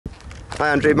Hi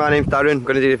Andrew, my name's Darren. I'm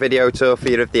going to do the video tour for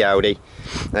you of the Audi.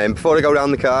 Before I go around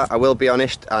the car, I will be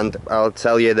honest and I'll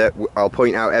tell you that I'll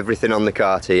point out everything on the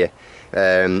car to you.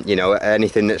 You know,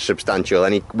 anything that's substantial,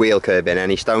 any wheel curbing,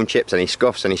 any stone chips, any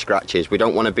scuffs, any scratches. We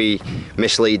don't want to be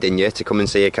misleading you to come and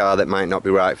see a car that might not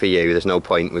be right for you. There's no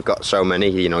point. We've got so many,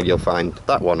 you know, you'll find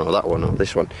that one or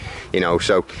this one, you know,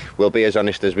 so we'll be as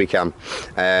honest as we can.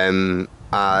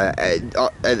 At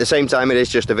the same time, it is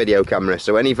just a video camera,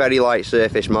 so any very light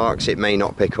surface marks it may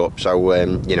not pick up, so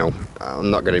you know, I'm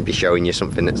not going to be showing you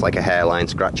something that's like a hairline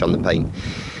scratch on the paint.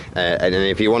 And then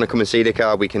if you want to come and see the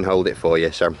car, we can hold it for you.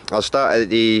 So I'll start at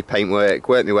the paintwork,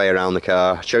 work my way around the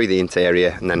car, show you the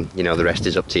interior, and then, you know, the rest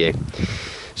is up to you.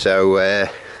 So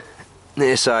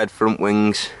near side front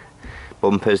wings,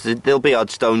 bumpers, there'll be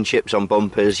odd stone chips on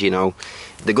bumpers, you know.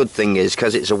 The good thing is,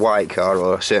 because it's a white car,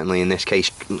 or certainly in this case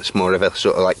it's more of a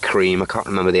sort of like cream, I can't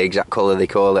remember the exact colour they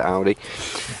call it, Audi,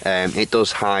 it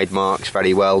does hide marks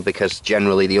very well, because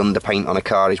generally the underpaint on a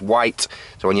car is white,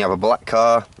 so when you have a black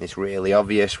car it's really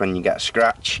obvious when you get a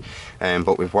scratch,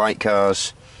 but with white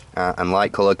cars and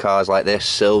light coloured cars like this,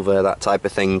 silver, that type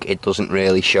of thing, it doesn't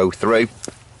really show through.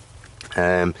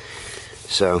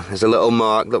 So there's a little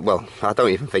mark that, well, I don't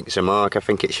even think it's a mark, I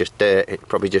think it's just dirt. It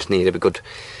probably just needed a good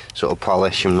sort of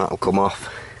polish and that'll come off.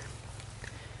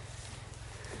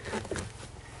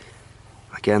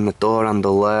 Again, the door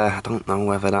handle there, I don't know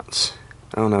whether that's,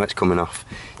 oh no, it's coming off.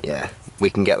 Yeah, we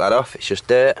can get that off, it's just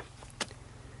dirt.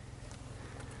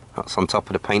 That's on top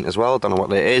of the paint as well, don't know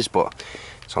what it is, but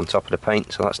it's on top of the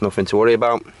paint, so that's nothing to worry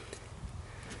about.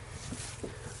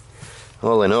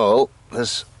 All in all,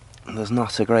 there's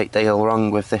not a great deal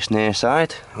wrong with this near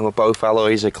side. Well, both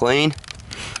alloys are clean.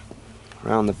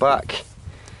 Around the back,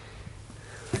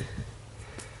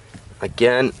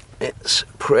 again, it's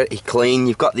pretty clean.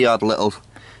 You've got the odd little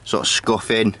sort of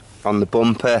scuffing on the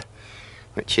bumper,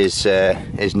 which is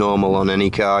normal on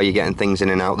any car. You're getting things in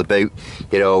and out the boot,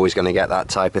 you're always going to get that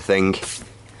type of thing.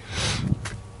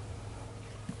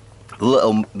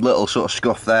 Little sort of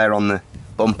scuff there on the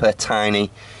bumper,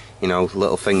 tiny, you know,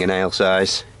 little fingernail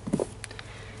size.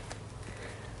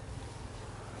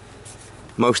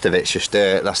 Most of it's just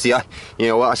dirt. That's the, you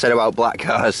know, what I said about black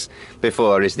cars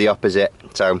before is the opposite.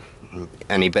 So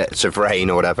any bits of rain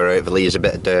or whatever, if it leaves a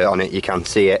bit of dirt on it, you can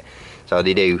see it. So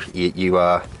they do, you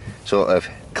are sort of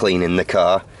cleaning the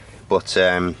car, but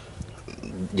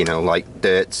you know, like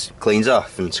dirt cleans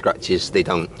off and scratches they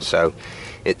don't. So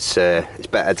it's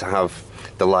better to have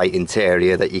the light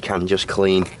interior that you can just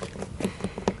clean.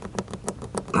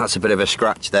 That's a bit of a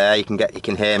scratch there. You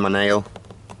can hear my nail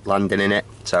landing in it,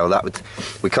 so that would,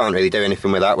 we can't really do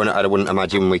anything with that. I wouldn't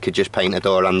imagine we could just paint a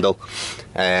door handle,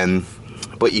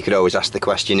 but you could always ask the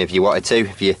question if you wanted to.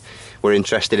 If you were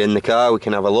interested in the car, we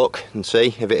can have a look and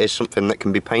see if it is something that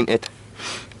can be painted.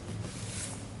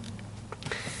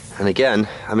 And again,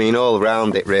 I mean, all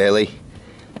around it really,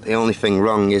 the only thing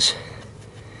wrong is,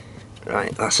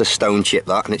 right, that's a stone chip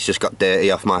that, and it's just got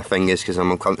dirty off my fingers because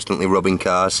I'm constantly rubbing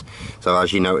cars. So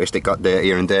as you noticed, it got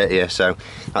dirtier and dirtier, so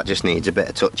that just needs a bit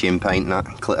of touching paint, that,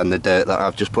 and the dirt that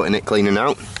I've just put in it cleaning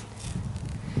out.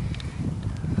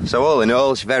 So all in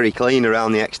all, it's very clean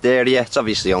around the exterior. It's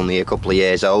obviously only a couple of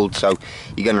years old, so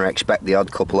you're going to expect the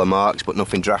odd couple of marks, but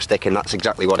nothing drastic, and that's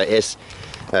exactly what it is.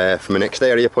 From an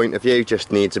exterior point of view,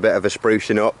 just needs a bit of a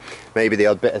sprucing up, maybe the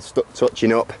odd bit of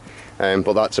touching up,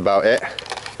 but that's about it.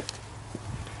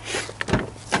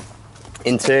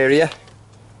 Interior,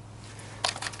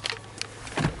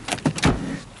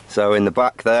 so in the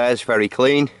back there is very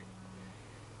clean,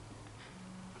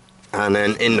 and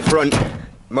then in the front,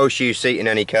 most used seat in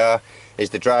any car is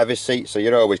the driver's seat, so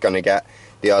you're always going to get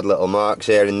the odd little marks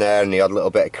here and there and the odd little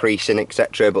bit of creasing,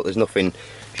 etc., but there's nothing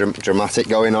dramatic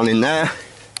going on in there.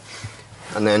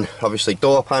 And then obviously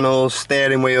door panels,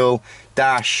 steering wheel,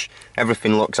 dash,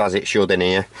 everything looks as it should in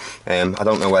here. I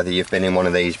don't know whether you've been in one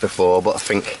of these before, but I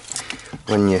think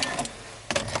when you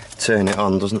turn it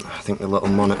on, I think the little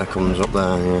monitor comes up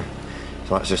there, yeah.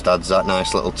 So that just adds that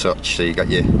nice little touch, so you got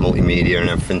your multimedia and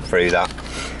everything through that,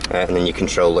 and then you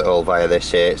control it all via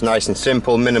this here. It's nice and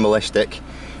simple, minimalistic,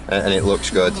 and it looks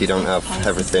good. You don't have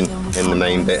everything in the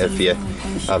main bit of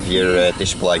your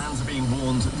display.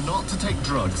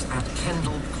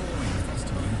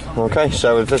 Okay,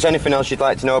 so if there's anything else you'd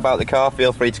like to know about the car,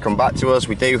 feel free to come back to us.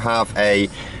 We do have a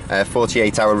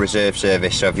 48-hour reserve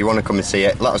service, so if you want to come and see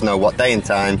it, let us know what day and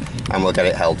time and we'll get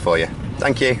it held for you.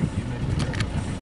 Thank you.